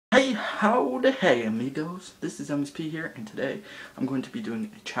Hey, howdy, hey amigos, this is L.a.beast here, and today I'm going to be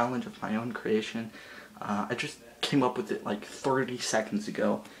doing a challenge of my own creation. I just came up with it like 30 seconds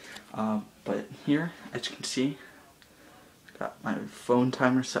ago, but here, as you can see, I got my phone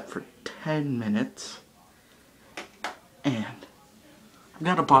timer set for 10 minutes, and I've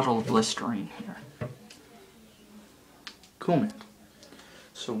got a bottle of Listerine here. Cool, man.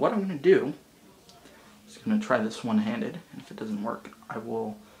 So what I'm going to do is going to try this one-handed, and if it doesn't work, I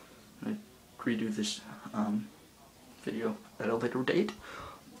will redo this video at a later date.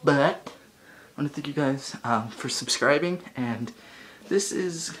 But I want to thank you guys for subscribing, and this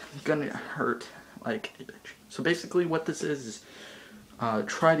is gonna hurt like a bitch. So basically what this is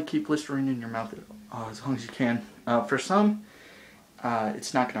try to keep Listerine in your mouth as long as you can. For some,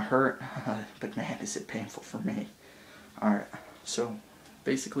 it's not gonna hurt, but man, is it painful for me. Alright, so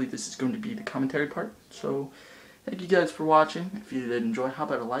basically this is going to be the commentary part. So thank you guys for watching. If you did enjoy, how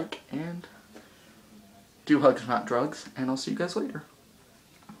about a like, and do hugs, not drugs, and I'll see you guys later.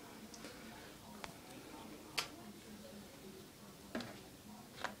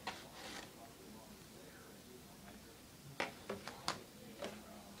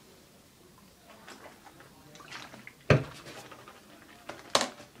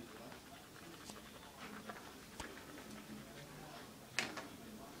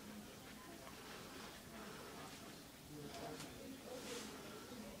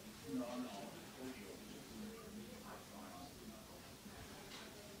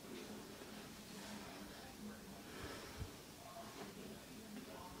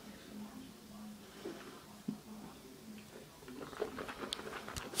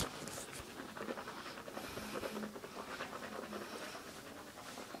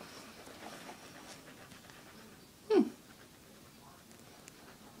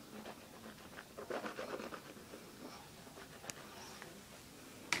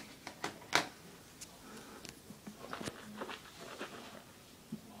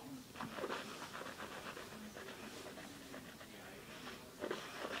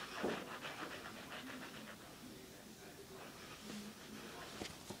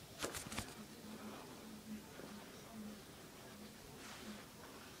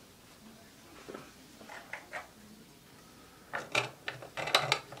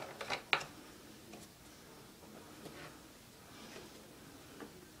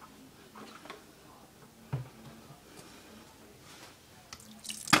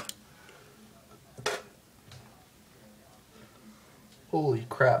 Holy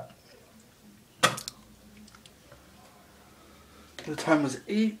crap. The time was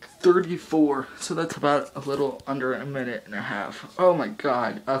 8:34, so that's about a little under a minute and a half. Oh my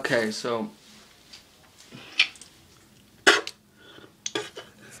god. Okay, so look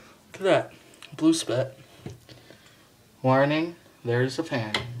at that. Blue spit. Warning, there's a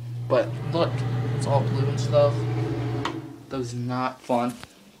fan. But look, it's all blue and stuff. That was not fun.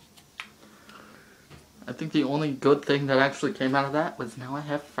 I think the only good thing that actually came out of that was now I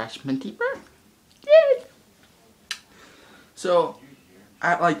have fresh minty breath. Yay! So,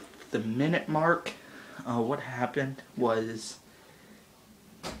 at like the minute mark, what happened was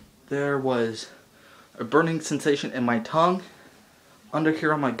there was a burning sensation in my tongue, under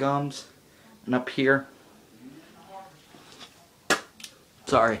here on my gums, and up here.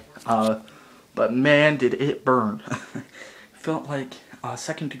 Sorry, but man did it burn. It felt like a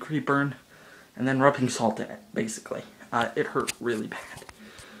second-degree burn. And then rubbing salt in it, basically. It hurt really bad.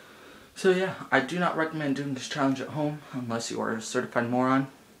 So yeah, I do not recommend doing this challenge at home unless you are a certified moron.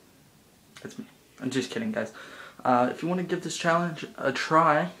 That's me. I'm just kidding, guys. If you want to give this challenge a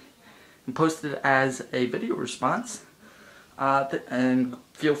try and post it as a video response, and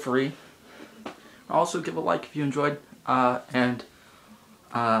feel free. Also give a like if you enjoyed, and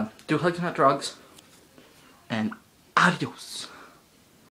do hugs, not drugs. And adios.